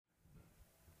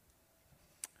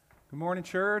Good morning,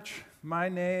 church. My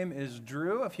name is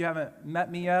Drew. If you haven't met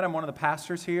me yet, I'm one of the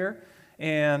pastors here.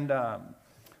 And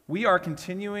we are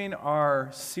continuing our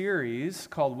series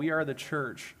called We Are the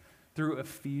Church through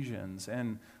Ephesians.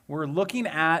 And we're looking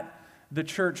at the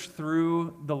church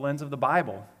through the lens of the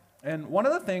Bible. And one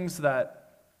of the things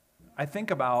that I think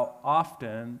about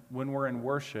often when we're in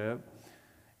worship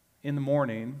in the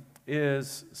morning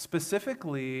is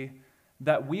specifically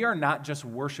that we are not just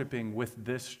worshiping with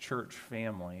this church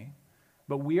family,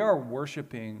 but we are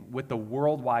worshiping with the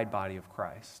worldwide body of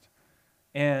Christ.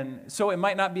 And so it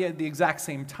might not be at the exact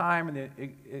same time and the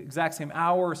exact same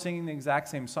hour or singing the exact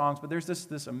same songs, but there's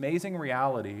this amazing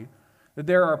reality that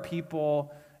there are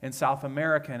people in South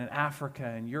America and in Africa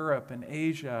and Europe and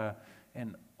Asia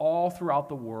and all throughout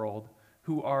the world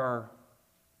who are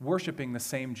worshiping the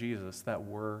same Jesus that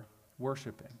we're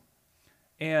worshiping.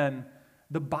 And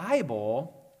the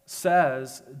Bible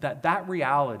says that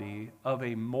reality of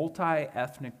a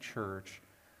multi-ethnic church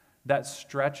that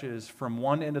stretches from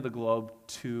one end of the globe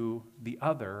to the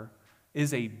other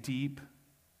is a deep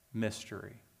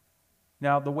mystery.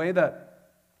 Now, the way that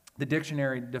the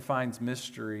dictionary defines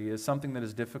mystery is something that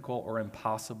is difficult or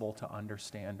impossible to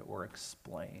understand or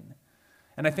explain.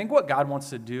 And I think what God wants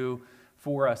to do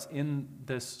for us in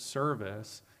this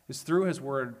service is through His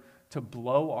Word to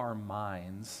blow our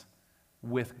minds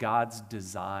with God's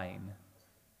design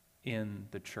in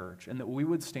the church, and that we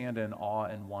would stand in awe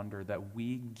and wonder that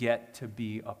we get to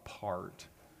be a part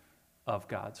of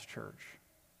God's church.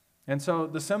 And so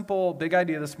the simple, big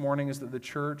idea this morning is that the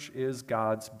church is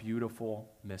God's beautiful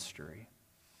mystery.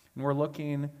 And we're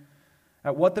looking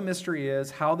at what the mystery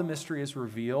is, how the mystery is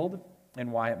revealed,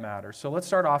 and why it matters. So let's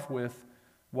start off with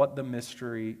what the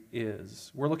mystery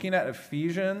is. We're looking at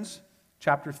Ephesians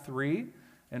chapter 3,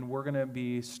 and we're going to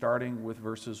be starting with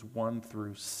verses 1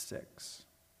 through 6.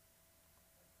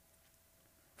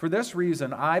 For this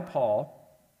reason, I,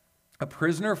 Paul, a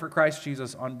prisoner for Christ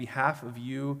Jesus on behalf of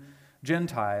you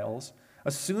Gentiles,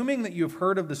 assuming that you have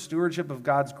heard of the stewardship of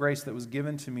God's grace that was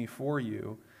given to me for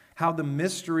you, how the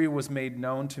mystery was made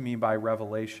known to me by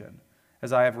revelation,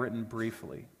 as I have written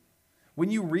briefly.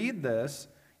 When you read this,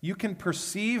 you can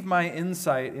perceive my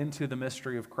insight into the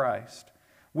mystery of Christ,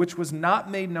 which was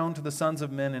not made known to the sons of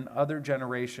men in other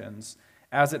generations,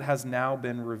 as it has now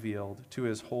been revealed to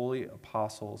his holy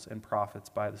apostles and prophets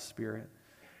by the Spirit.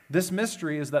 This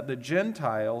mystery is that the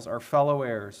Gentiles are fellow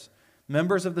heirs,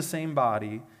 members of the same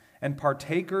body, and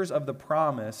partakers of the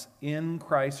promise in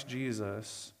Christ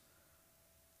Jesus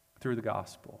through the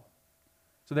gospel.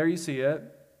 So there you see it.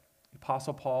 The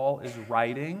Apostle Paul is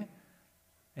writing,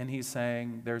 and he's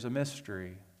saying, there's a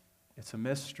mystery. It's a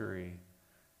mystery.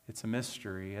 It's a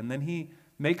mystery. And then he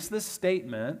makes this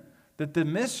statement that the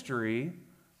mystery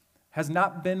has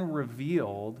not been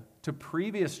revealed to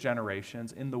previous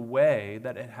generations in the way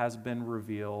that it has been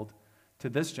revealed to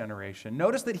this generation.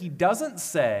 Notice that he doesn't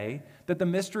say that the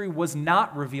mystery was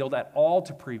not revealed at all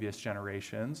to previous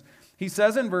generations. He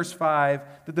says in verse 5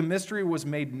 that the mystery was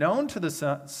made known to the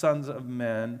sons of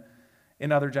men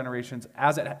in other generations,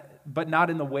 but not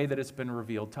in the way that it's been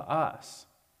revealed to us.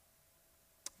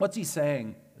 What's he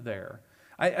saying there?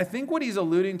 I think what he's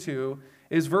alluding to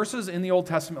is verses in the Old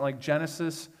Testament like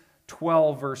Genesis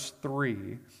 12, verse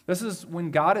 3. This is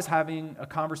when God is having a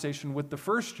conversation with the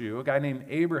first Jew, a guy named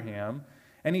Abraham,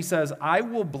 and he says, I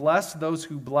will bless those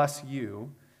who bless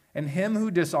you, and him who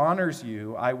dishonors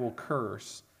you I will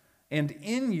curse, and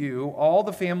in you all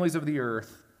the families of the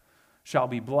earth shall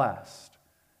be blessed.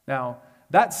 Now,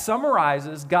 that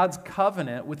summarizes God's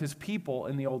covenant with his people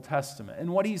in the Old Testament. And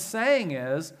what he's saying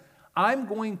is, I'm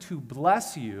going to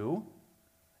bless you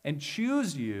and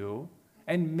choose you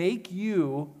and make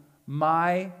you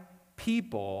my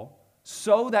people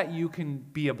so that you can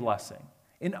be a blessing.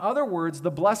 In other words, the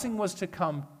blessing was to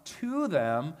come to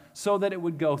them so that it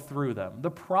would go through them. The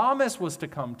promise was to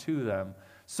come to them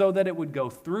so that it would go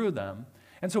through them.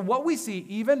 And so what we see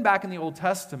even back in the Old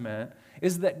Testament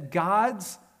is that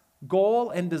God's goal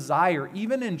and desire,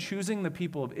 even in choosing the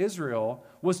people of Israel,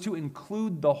 was to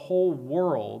include the whole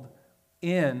world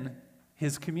in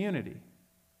his community.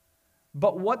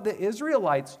 But what the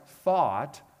Israelites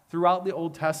thought throughout the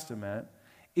Old Testament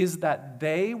is that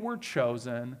they were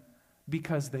chosen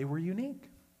because they were unique,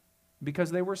 because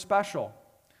they were special.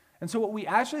 And so what we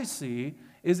actually see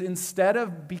is instead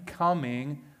of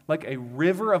becoming like a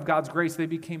river of God's grace, they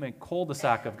became a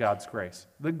cul-de-sac of God's grace.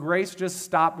 The grace just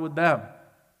stopped with them.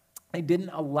 They didn't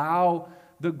allow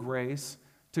the grace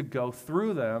to go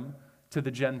through them to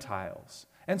the Gentiles.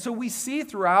 And so we see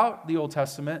throughout the Old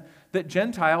Testament that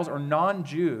Gentiles or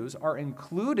non-Jews are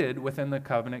included within the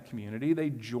covenant community. They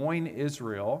join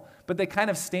Israel, but they kind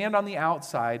of stand on the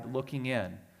outside looking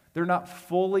in. They're not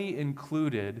fully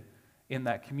included in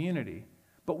that community.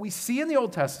 But we see in the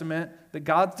Old Testament that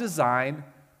God's design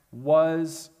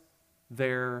was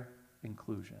their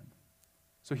inclusion.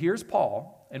 So here's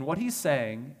Paul, and what he's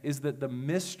saying is that the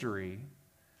mystery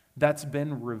that's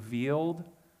been revealed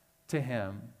to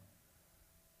him,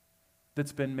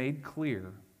 that's been made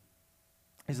clear,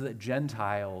 is that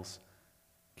Gentiles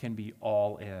can be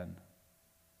all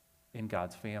in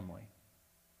God's family.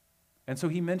 And so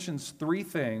he mentions three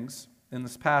things in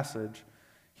this passage.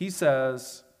 He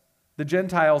says the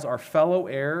Gentiles are fellow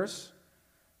heirs,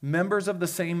 members of the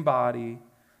same body,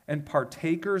 and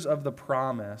partakers of the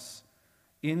promise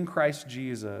in Christ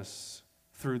Jesus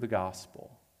through the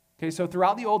gospel. Okay, so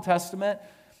throughout the Old Testament,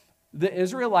 the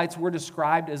Israelites were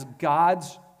described as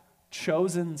God's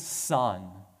chosen son.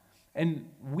 And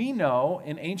we know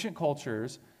in ancient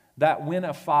cultures that when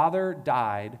a father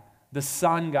died, the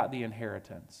son got the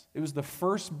inheritance. It was the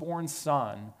firstborn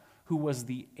son who was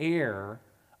the heir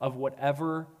of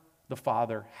whatever the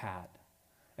father had.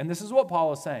 And this is what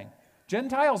Paul is saying.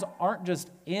 Gentiles aren't just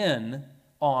in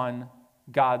on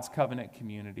God's covenant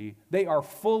community. They are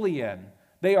fully in.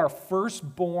 They are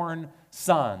firstborn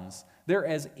sons. They're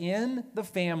as in the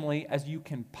family as you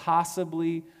can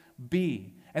possibly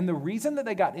be. And the reason that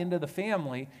they got into the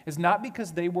family is not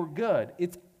because they were good.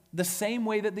 It's the same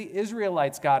way that the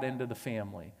Israelites got into the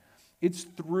family. It's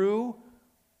through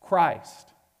Christ.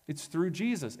 It's through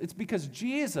Jesus. It's because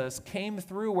Jesus came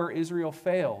through where Israel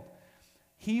failed.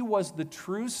 He was the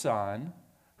true son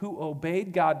who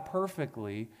obeyed God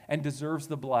perfectly and deserves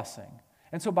the blessing.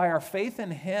 And so by our faith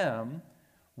in him,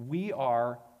 we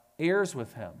are heirs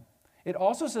with him. It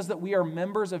also says that we are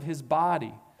members of his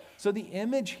body. So the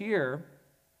image here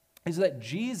is that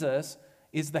Jesus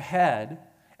is the head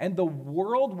and the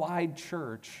worldwide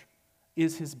church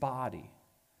is his body.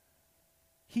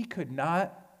 He could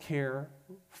not care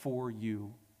for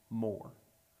you more.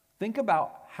 Think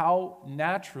about how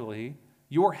naturally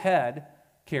your head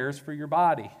cares for your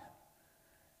body.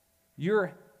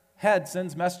 Your head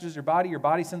sends messages to your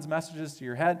body sends messages to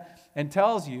your head and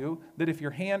tells you that if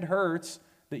your hand hurts,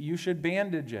 that you should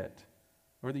bandage it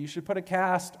or that you should put a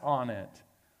cast on it.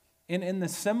 And in the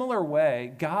similar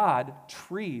way, God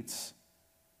treats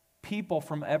people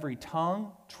from every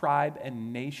tongue, tribe,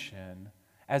 and nation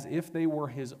as if they were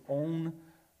his own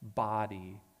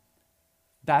body.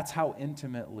 That's how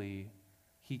intimately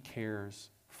he cares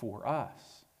for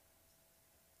us.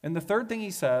 And the third thing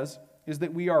he says is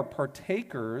that we are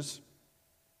partakers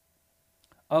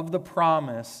of the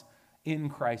promise in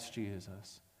Christ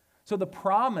Jesus. So the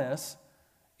promise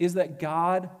is that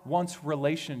God wants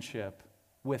relationship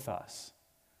with us.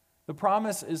 The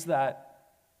promise is that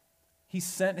he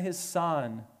sent his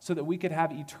son so that we could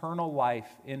have eternal life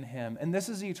in him. And this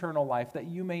is eternal life, that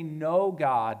you may know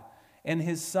God and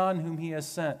his son whom he has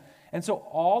sent. And so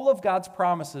all of God's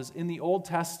promises in the Old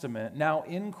Testament, now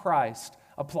in Christ,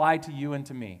 apply to you and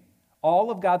to me.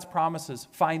 All of God's promises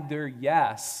find their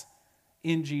yes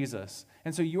in Jesus.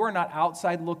 And so you are not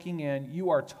outside looking in, you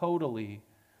are totally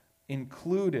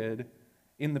included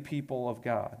in the people of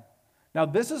God. Now,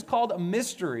 this is called a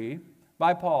mystery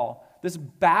by Paul, this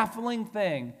baffling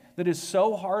thing that is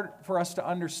so hard for us to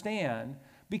understand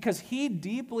because he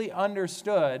deeply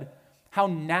understood how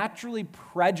naturally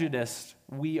prejudiced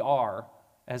we are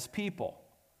as people.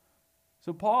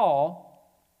 So Paul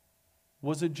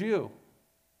was a Jew.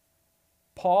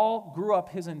 Paul grew up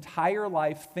his entire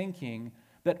life thinking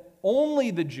that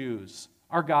only the Jews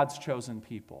are God's chosen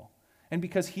people. And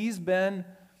because he's been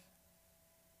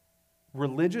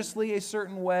religiously a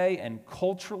certain way and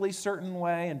culturally a certain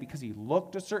way, and because he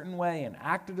looked a certain way and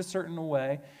acted a certain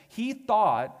way, he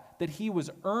thought that he was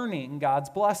earning God's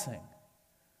blessing.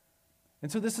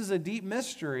 And so this is a deep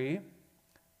mystery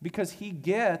because he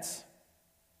gets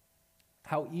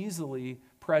how easily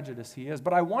prejudiced he is.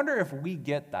 But I wonder if we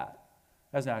get that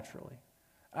as naturally.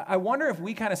 I wonder if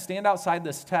we kind of stand outside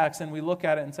this text and we look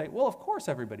at it and say, well, of course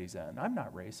everybody's in. I'm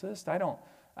not racist. I don't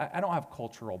have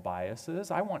cultural biases.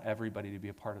 I want everybody to be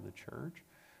a part of the church.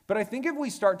 But I think if we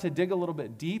start to dig a little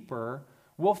bit deeper,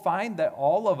 we'll find that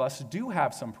all of us do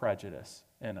have some prejudice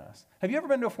in us. Have you ever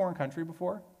been to a foreign country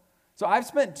before? So I've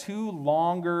spent 2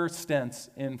 longer stints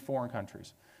in foreign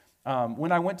countries.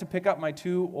 When I went to pick up my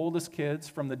 2 oldest kids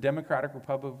from the Democratic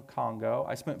Republic of Congo,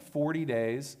 I spent 40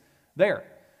 days there.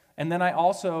 And then I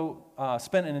also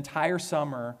spent an entire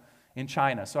summer in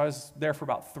China. So I was there for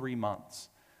about 3 months.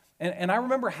 And I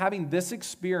remember having this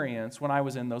experience when I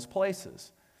was in those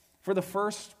places. For the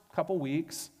first couple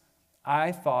weeks,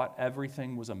 I thought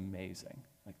everything was amazing.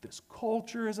 Like, this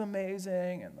culture is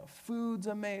amazing, and the food's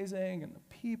amazing, and the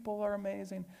people are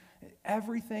amazing.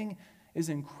 Everything is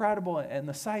incredible, and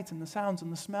the sights and the sounds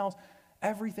and the smells,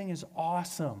 everything is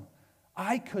awesome.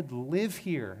 I could live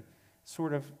here,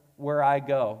 sort of where I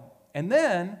go. And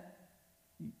then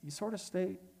you sort of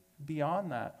stay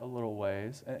beyond that a little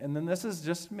ways. And then this is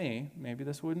just me. Maybe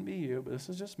this wouldn't be you, but this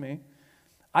is just me.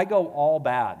 I go all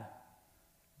bad.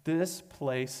 This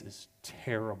place is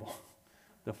terrible.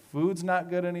 The food's not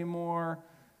good anymore.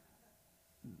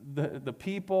 The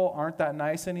people aren't that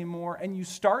nice anymore. And you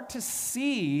start to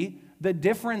see the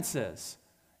differences.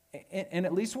 And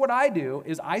at least what I do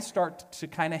is I start to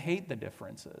kind of hate the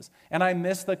differences. And I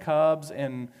miss the Cubs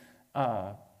and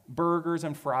burgers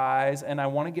and fries, and I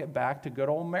want to get back to good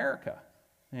old America,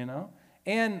 you know?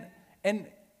 And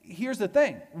here's the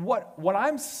thing. What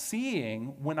I'm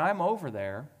seeing when I'm over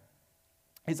there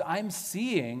is I'm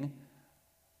seeing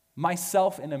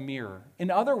myself in a mirror.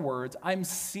 In other words, I'm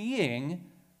seeing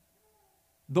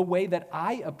the way that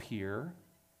I appear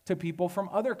to people from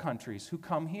other countries who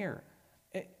come here.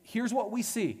 Here's what we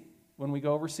see when we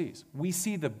go overseas. We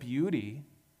see the beauty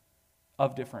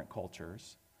of different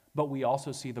cultures, but we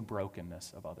also see the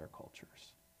brokenness of other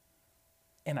cultures.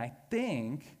 And I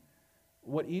think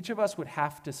what each of us would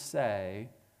have to say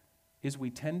is we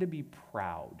tend to be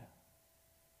proud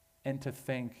and to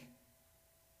think,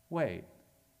 wait,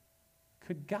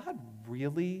 could God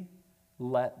really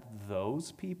let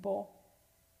those people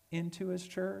into his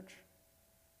church?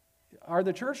 Are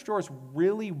the church doors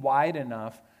really wide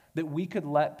enough that we could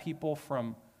let people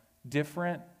from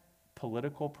different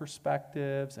political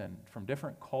perspectives and from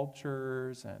different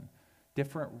cultures and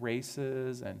different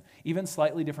races and even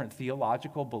slightly different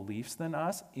theological beliefs than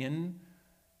us into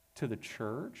the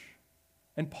church?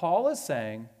 And Paul is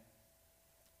saying,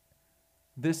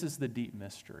 this is the deep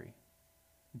mystery.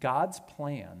 God's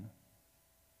plan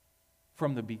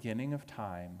from the beginning of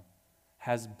time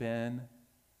has been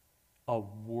a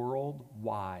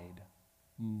worldwide,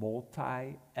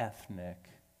 multi-ethnic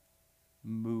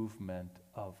movement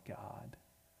of God.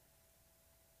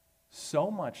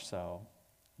 So much so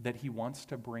that he wants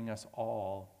to bring us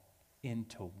all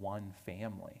into one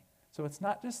family. So it's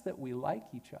not just that we like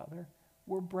each other,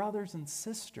 we're brothers and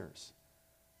sisters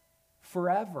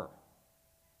forever.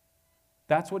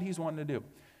 That's what he's wanting to do.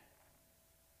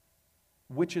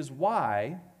 Which is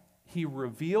why he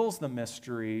reveals the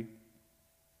mystery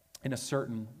in a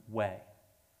certain way.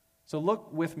 So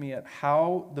look with me at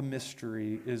how the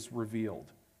mystery is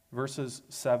revealed. Verses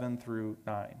 7 through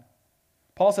 9.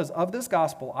 Paul says, "Of this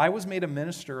gospel I was made a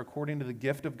minister according to the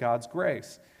gift of God's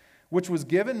grace, which was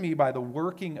given me by the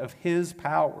working of his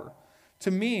power.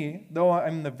 To me, though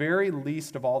I'm the very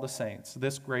least of all the saints,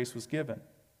 this grace was given,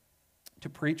 to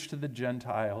preach to the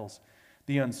Gentiles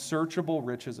the unsearchable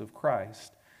riches of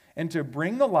Christ, and to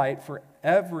bring the light for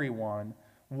everyone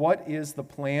what is the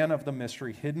plan of the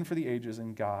mystery hidden for the ages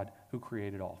in God who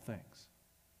created all things."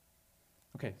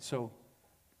 Okay, so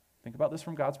think about this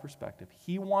from God's perspective.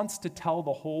 He wants to tell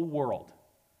the whole world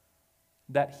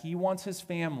that he wants his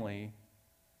family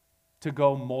to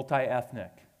go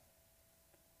multi-ethnic.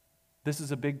 This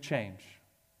is a big change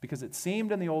because it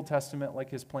seemed in the Old Testament like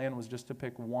his plan was just to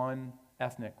pick one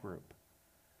ethnic group.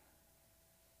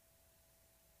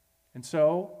 And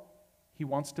so he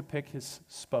wants to pick his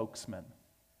spokesman.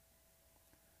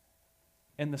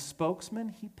 And the spokesman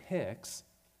he picks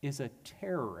is a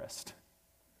terrorist.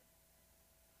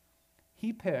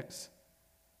 He picks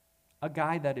a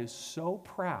guy that is so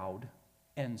proud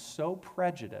and so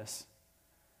prejudiced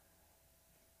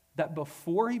that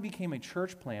before he became a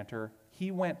church planter,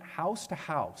 he went house to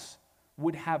house,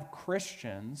 would have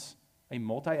Christians, a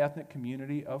multi-ethnic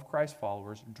community of Christ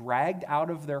followers, dragged out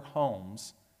of their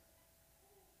homes,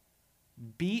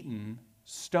 beaten,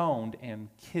 stoned,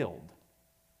 and killed.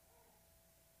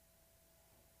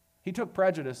 He took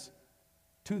prejudice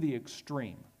to the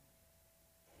extreme.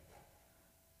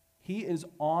 He is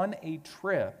on a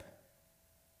trip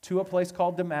to a place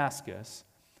called Damascus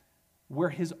where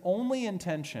his only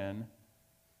intention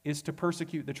is to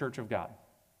persecute the church of God.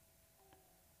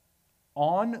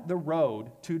 On the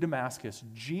road to Damascus,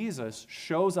 Jesus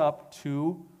shows up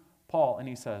to Paul and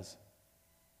he says,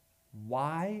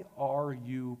 "Why are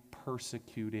you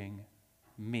persecuting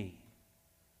me?"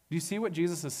 Do you see what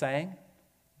Jesus is saying?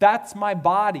 That's my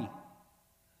body.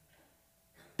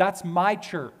 That's my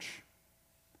church.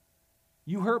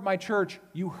 You hurt my church,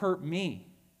 you hurt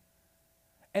me.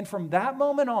 And from that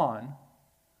moment on,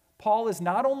 Paul is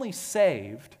not only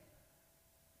saved,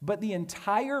 but the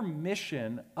entire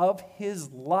mission of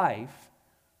his life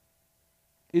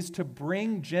is to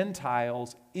bring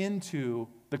Gentiles into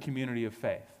the community of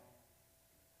faith.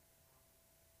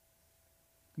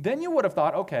 Then you would have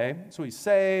thought, okay, so he's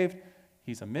saved,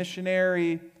 he's a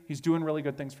missionary, he's doing really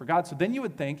good things for God. So then you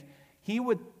would think he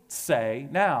would say,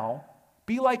 now,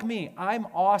 be like me. I'm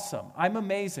awesome. I'm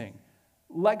amazing.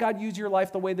 Let God use your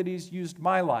life the way that he's used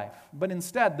my life. But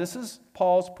instead, this is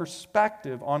Paul's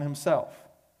perspective on himself.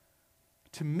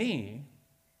 To me,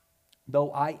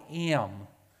 though I am,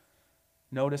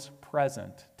 notice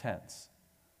present tense,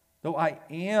 though I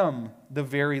am the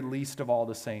very least of all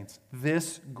the saints,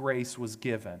 this grace was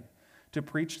given to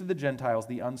preach to the Gentiles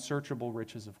the unsearchable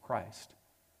riches of Christ.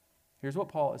 Here's what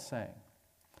Paul is saying.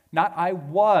 Not I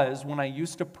was when I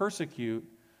used to persecute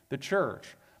the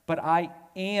church, but I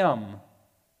am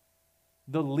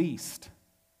the least.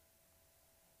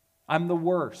 I'm the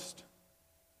worst.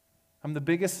 I'm the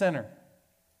biggest sinner.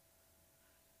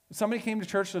 Somebody came to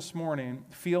church this morning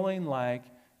feeling like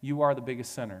you are the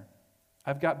biggest sinner.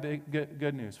 I've got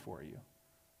good news for you.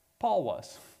 Paul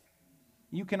was.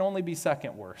 You can only be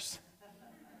second worst.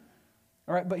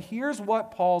 All right, but here's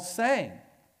what Paul's saying.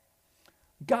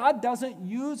 God doesn't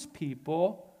use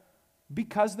people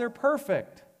because they're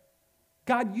perfect.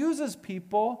 God uses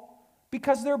people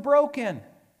because they're broken.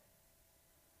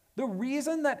 The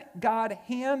reason that God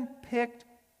handpicked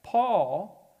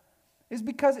Paul is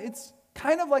because it's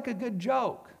kind of like a good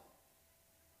joke.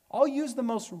 I'll use the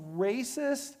most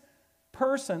racist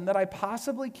person that I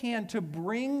possibly can to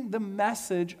bring the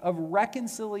message of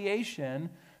reconciliation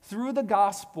through the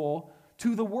gospel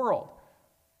to the world.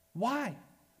 Why?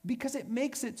 Because it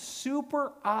makes it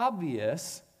super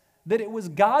obvious that it was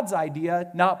God's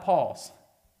idea, not Paul's.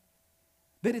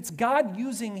 That it's God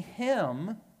using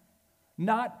him,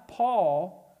 not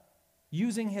Paul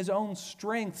using his own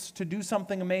strengths to do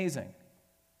something amazing.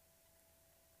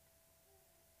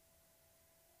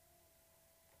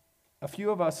 A few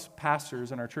of us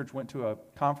pastors in our church went to a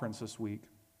conference this week,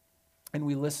 and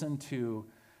we listened to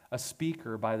a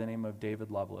speaker by the name of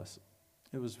David Lovelace.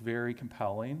 It was very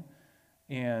compelling,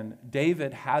 and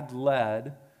David had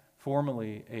led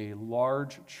formerly a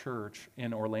large church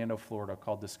in Orlando, Florida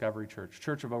called Discovery Church,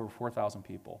 church of over 4,000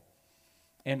 people.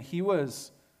 And he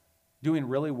was doing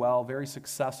really well, very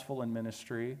successful in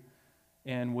ministry,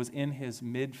 and was in his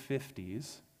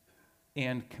mid-50s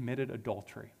and committed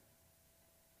adultery.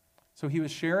 So he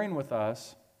was sharing with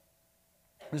us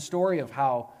the story of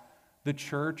how the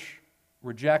church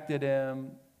rejected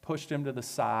him, pushed him to the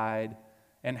side,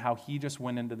 and how he just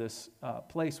went into this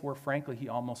place where, frankly, he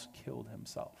almost killed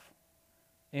himself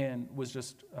and was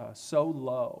just so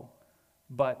low,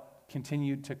 but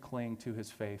continued to cling to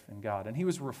his faith in God. And he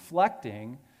was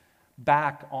reflecting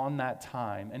back on that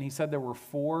time, and he said there were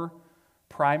 4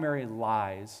 primary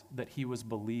lies that he was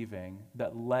believing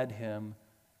that led him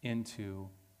into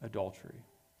adultery.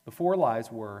 The 4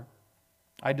 lies were,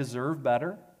 I deserve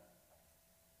better,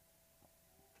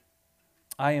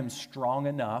 I am strong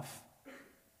enough,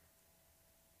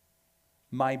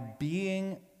 my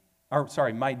doing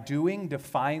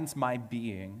defines my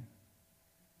being,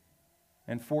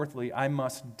 and fourthly, I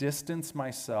must distance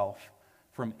myself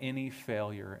from any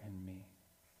failure in me.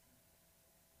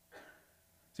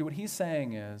 See, what he's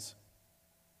saying is,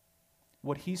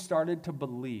 what he started to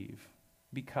believe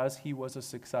because he was a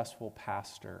successful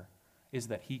pastor is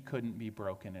that he couldn't be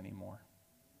broken anymore.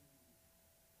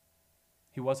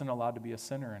 He wasn't allowed to be a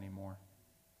sinner anymore.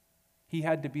 He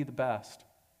had to be the best.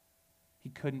 He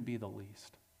couldn't be the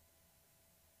least.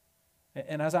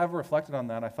 And as I've reflected on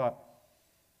that, I thought,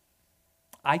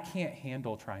 I can't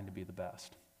handle trying to be the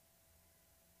best.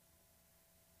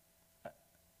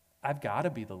 I've got to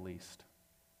be the least.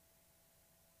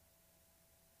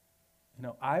 You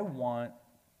know, I want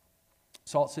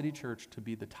Salt City Church to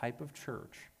be the type of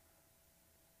church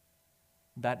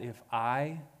that if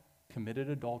I committed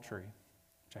adultery,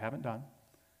 which I haven't done,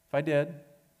 if I did,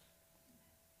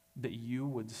 that you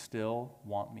would still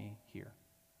want me here.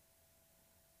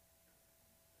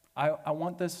 I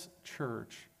want this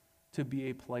church to be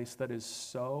a place that is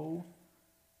so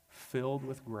filled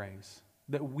with grace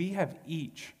that we have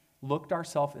each looked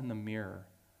ourselves in the mirror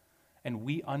and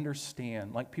we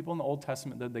understand, like people in the Old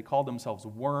Testament, they called themselves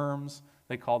worms,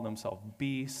 they called themselves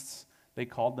beasts, they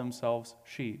called themselves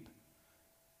sheep.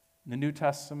 In the New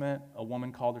Testament, a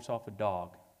woman called herself a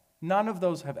dog. None of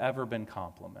those have ever been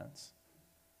compliments.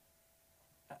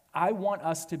 I want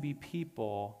us to be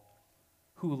people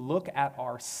who look at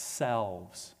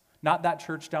ourselves, not that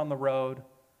church down the road,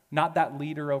 not that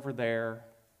leader over there,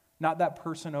 not that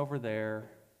person over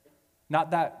there, not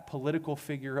that political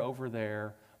figure over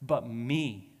there, but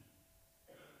me.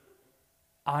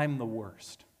 I'm the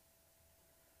worst.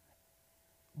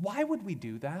 Why would we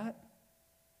do that?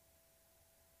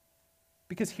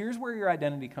 Because here's where your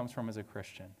identity comes from as a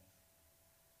Christian.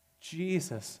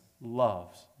 Jesus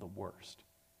loves the worst.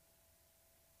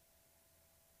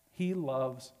 He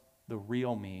loves the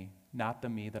real me, not the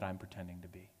me that I'm pretending to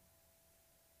be.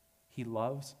 He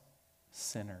loves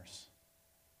sinners.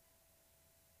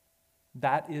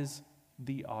 That is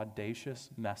the audacious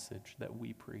message that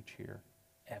we preach here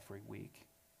every week.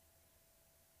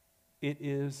 It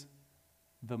is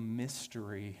the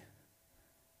mystery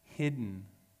hidden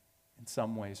in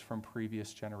some ways from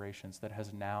previous generations that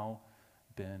has now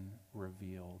been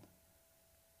revealed.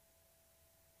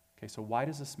 Okay, so why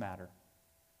does this matter?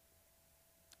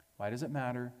 Why does it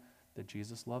matter that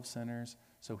Jesus loves sinners?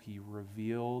 So he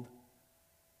revealed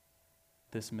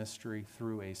this mystery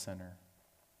through a sinner.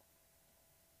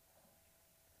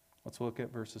 Let's look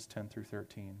at verses 10 through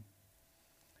 13.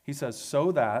 He says,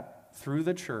 so that through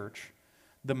the church,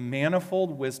 the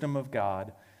manifold wisdom of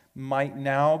God might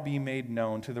now be made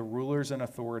known to the rulers and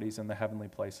authorities in the heavenly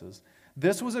places.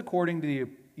 This was according to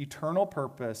the eternal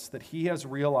purpose that he has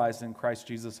realized in Christ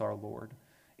Jesus our Lord,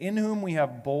 in whom we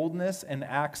have boldness and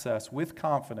access with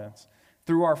confidence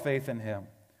through our faith in him.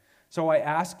 So I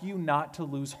ask you not to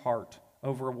lose heart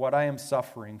over what I am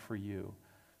suffering for you,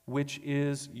 which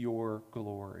is your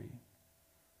glory.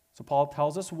 So Paul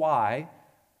tells us why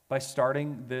by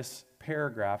starting this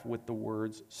paragraph with the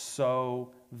words,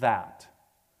 so that.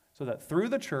 So that through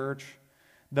the church,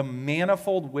 the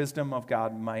manifold wisdom of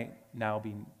God might now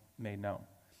be made known.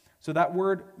 So that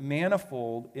word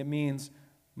manifold, it means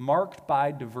marked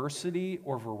by diversity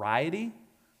or variety.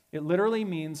 It literally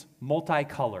means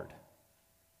multicolored.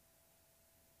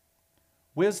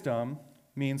 Wisdom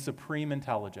means supreme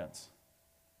intelligence.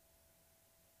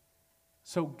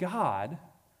 So God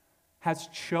has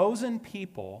chosen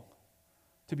people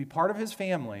to be part of his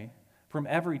family from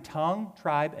every tongue,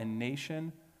 tribe, and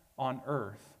nation on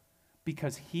earth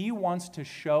because he wants to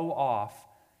show off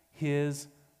his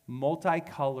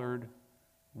multicolored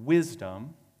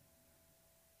wisdom,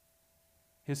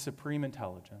 his supreme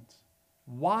intelligence.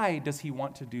 Why does he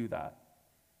want to do that?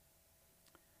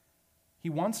 He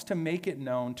wants to make it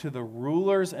known to the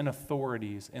rulers and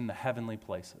authorities in the heavenly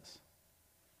places.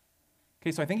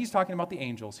 Okay, so I think he's talking about the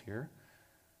angels here.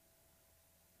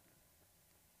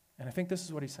 And I think this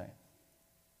is what he's saying.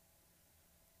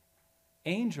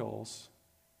 Angels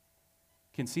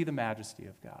can see the majesty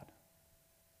of God.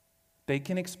 They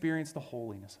can experience the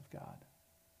holiness of God.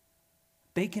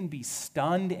 They can be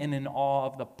stunned and in awe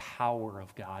of the power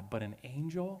of God, but an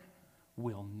angel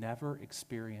will never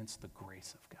experience the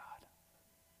grace of God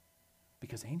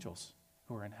because angels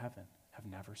who are in heaven have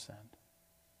never sinned.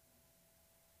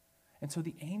 And so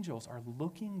the angels are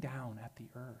looking down at the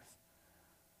earth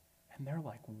and they're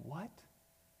like, what?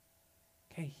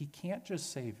 Okay, he can't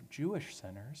just save Jewish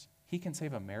sinners. He can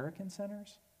save American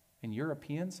sinners and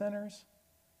European sinners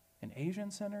and Asian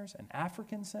sinners and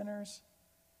African sinners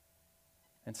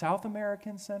and South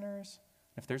American sinners.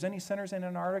 If there's any sinners in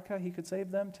Antarctica, he could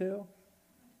save them too.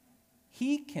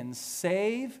 He can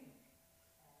save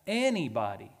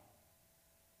anybody.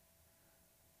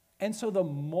 And so the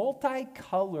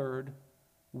multicolored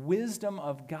wisdom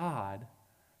of God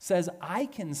says, I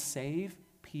can save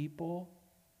people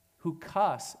who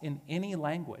cuss in any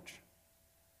language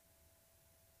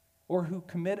or who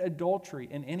commit adultery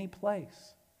in any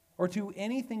place or do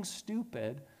anything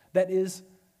stupid that is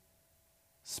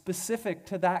specific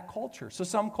to that culture. So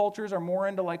some cultures are more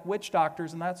into like witch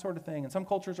doctors and that sort of thing, and some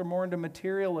cultures are more into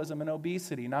materialism and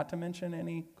obesity, not to mention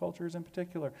any cultures in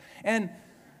particular. And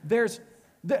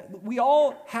we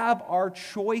all have our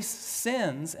choice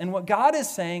sins, and what God is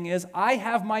saying is, I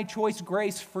have my choice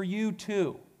grace for you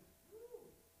too.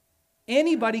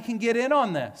 Anybody can get in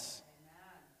on this.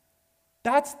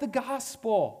 That's the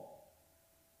gospel.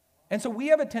 And so we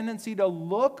have a tendency to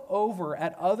look over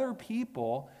at other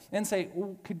people and say,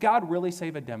 could God really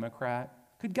save a Democrat?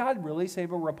 Could God really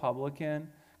save a Republican?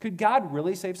 Could God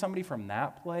really save somebody from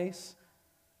that place?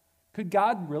 Could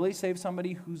God really save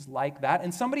somebody who's like that?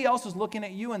 And somebody else is looking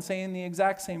at you and saying the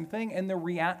exact same thing, and the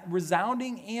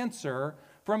resounding answer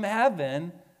from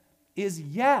heaven is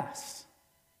yes.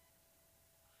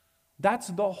 That's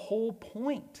the whole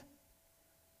point,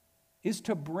 is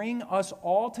to bring us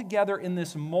all together in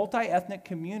this multi-ethnic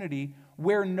community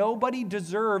where nobody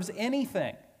deserves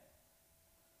anything.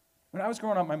 When I was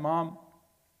growing up, my mom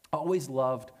always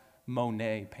loved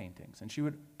Monet paintings, and she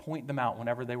would point them out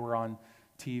whenever they were on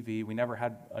TV. We never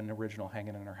had an original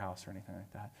hanging in our house or anything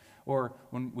like that. Or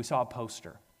when we saw a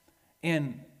poster.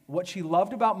 And what she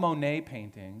loved about Monet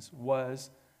paintings was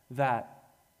that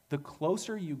the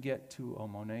closer you get to a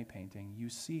Monet painting, you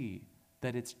see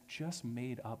that it's just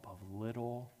made up of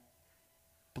little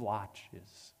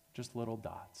blotches, just little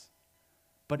dots.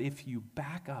 But if you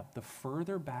back up, the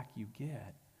further back you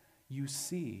get, you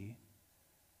see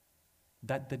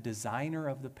that the designer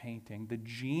of the painting, the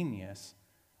genius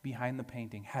behind the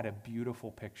painting, had a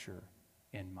beautiful picture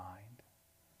in mind.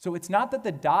 So it's not that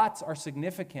the dots are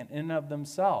significant in and of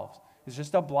themselves. It's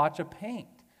just a blotch of paint.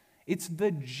 It's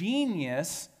the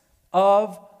genius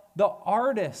of the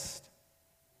artist.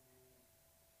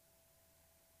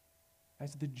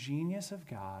 As the genius of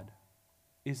God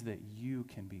is that you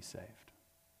can be saved.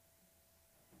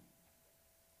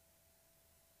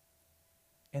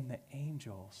 And the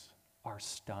angels are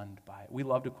stunned by it. We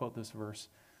love to quote this verse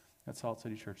at Salt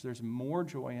City Church. There's more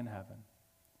joy in heaven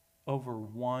over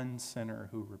one sinner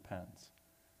who repents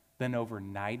than over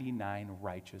 99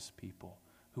 righteous people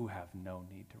who have no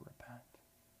need to repent.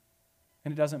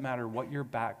 And it doesn't matter what your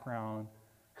background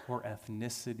or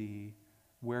ethnicity,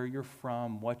 where you're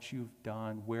from, what you've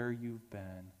done, where you've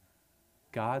been.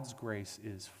 God's grace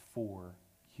is for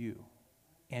you.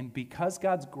 And because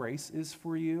God's grace is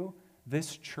for you,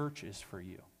 this church is for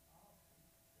you.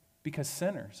 Because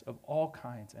sinners of all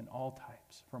kinds and all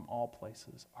types from all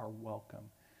places are welcome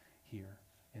here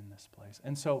in this place.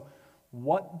 And so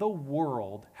what the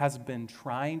world has been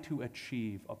trying to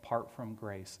achieve apart from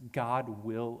grace, God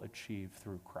will achieve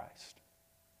through Christ.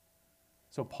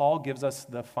 So Paul gives us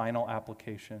the final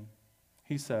application.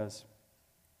 He says,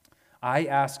 I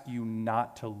ask you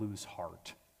not to lose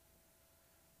heart.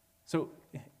 So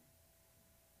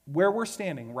where we're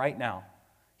standing right now,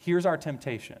 here's our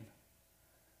temptation.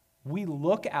 We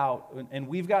look out, and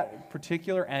we've got a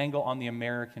particular angle on the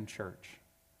American church.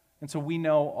 And so we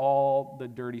know all the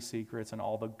dirty secrets and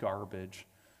all the garbage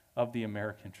of the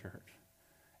American church.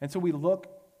 And so we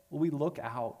look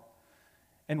out,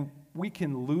 and we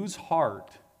can lose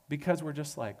heart because we're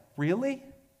just like, really?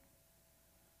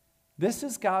 This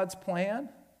is God's plan?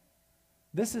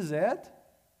 This is it?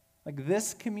 Like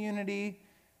this community,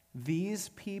 these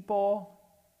people,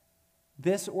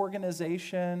 this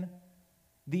organization,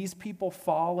 these people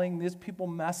falling, these people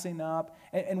messing up,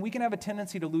 and we can have a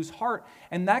tendency to lose heart,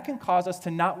 and that can cause us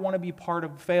to not want to be part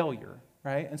of failure,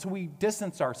 right? And so we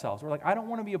distance ourselves. We're like, I don't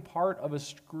want to be a part of a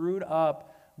screwed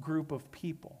up group of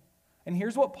people. And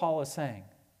here's what Paul is saying.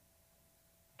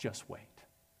 Just wait.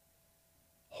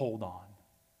 Hold on.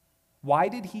 Why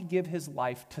did he give his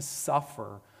life to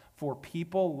suffer for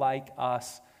people like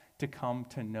us to come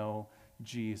to know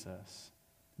Jesus?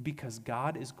 Because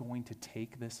God is going to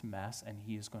take this mess and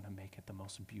he is going to make it the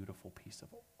most beautiful piece of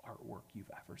artwork you've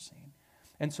ever seen.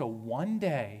 And so one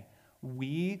day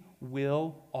we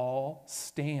will all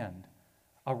stand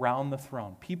around the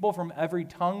throne. People from every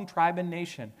tongue, tribe, and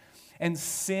nation. And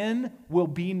sin will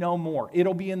be no more.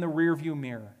 It'll be in the rearview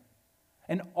mirror.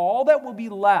 And all that will be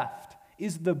left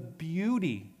is the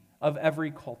beauty of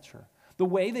every culture. The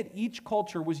way that each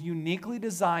culture was uniquely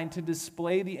designed to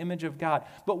display the image of God.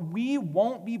 But we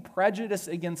won't be prejudiced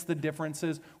against the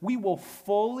differences. We will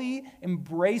fully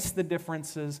embrace the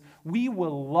differences. We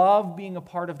will love being a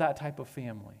part of that type of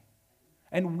family.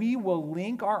 And we will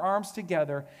link our arms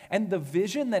together, and the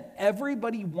vision that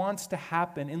everybody wants to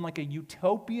happen in like a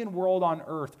utopian world on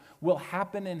earth will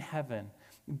happen in heaven.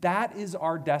 That is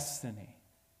our destiny.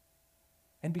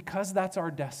 And because that's our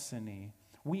destiny,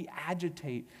 we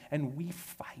agitate and we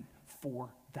fight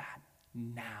for that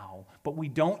now. But we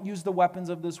don't use the weapons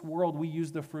of this world. We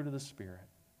use the fruit of the Spirit.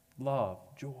 Love,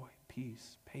 joy,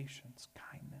 peace, patience,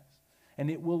 kindness.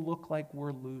 And it will look like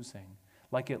we're losing,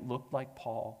 like it looked like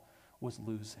Paul was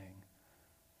losing.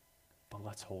 But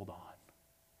let's hold on.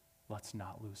 Let's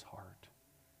not lose heart,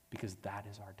 because that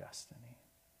is our destiny.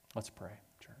 Let's pray,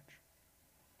 church.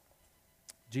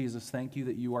 Jesus, thank you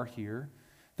that you are here.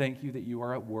 Thank you that you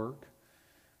are at work.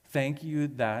 Thank you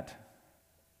that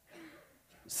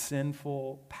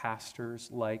sinful pastors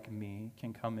like me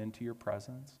can come into your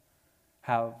presence,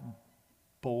 have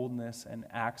boldness and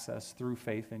access through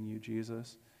faith in you,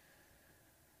 Jesus.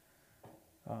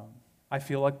 I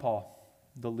feel like Paul,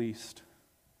 the least,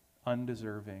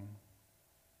 undeserving,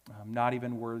 not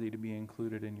even worthy to be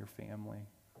included in your family.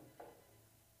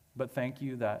 But thank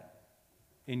you that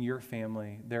in your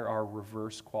family there are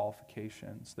reverse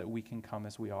qualifications, that we can come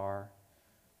as we are,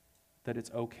 that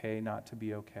it's okay not to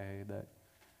be okay, that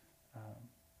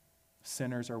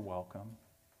sinners are welcome.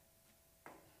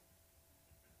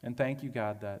 And thank you,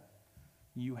 God, that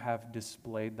you have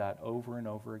displayed that over and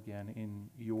over again in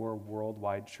your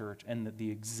worldwide church, and that the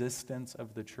existence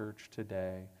of the church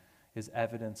today is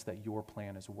evidence that your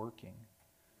plan is working.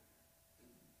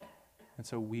 And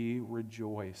so we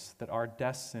rejoice that our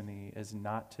destiny is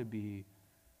not to be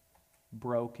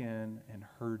broken and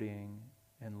hurting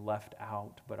and left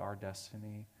out, but our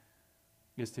destiny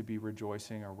is to be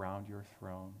rejoicing around your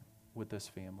throne with this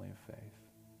family of faith.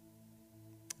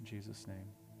 In Jesus' name,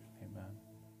 amen.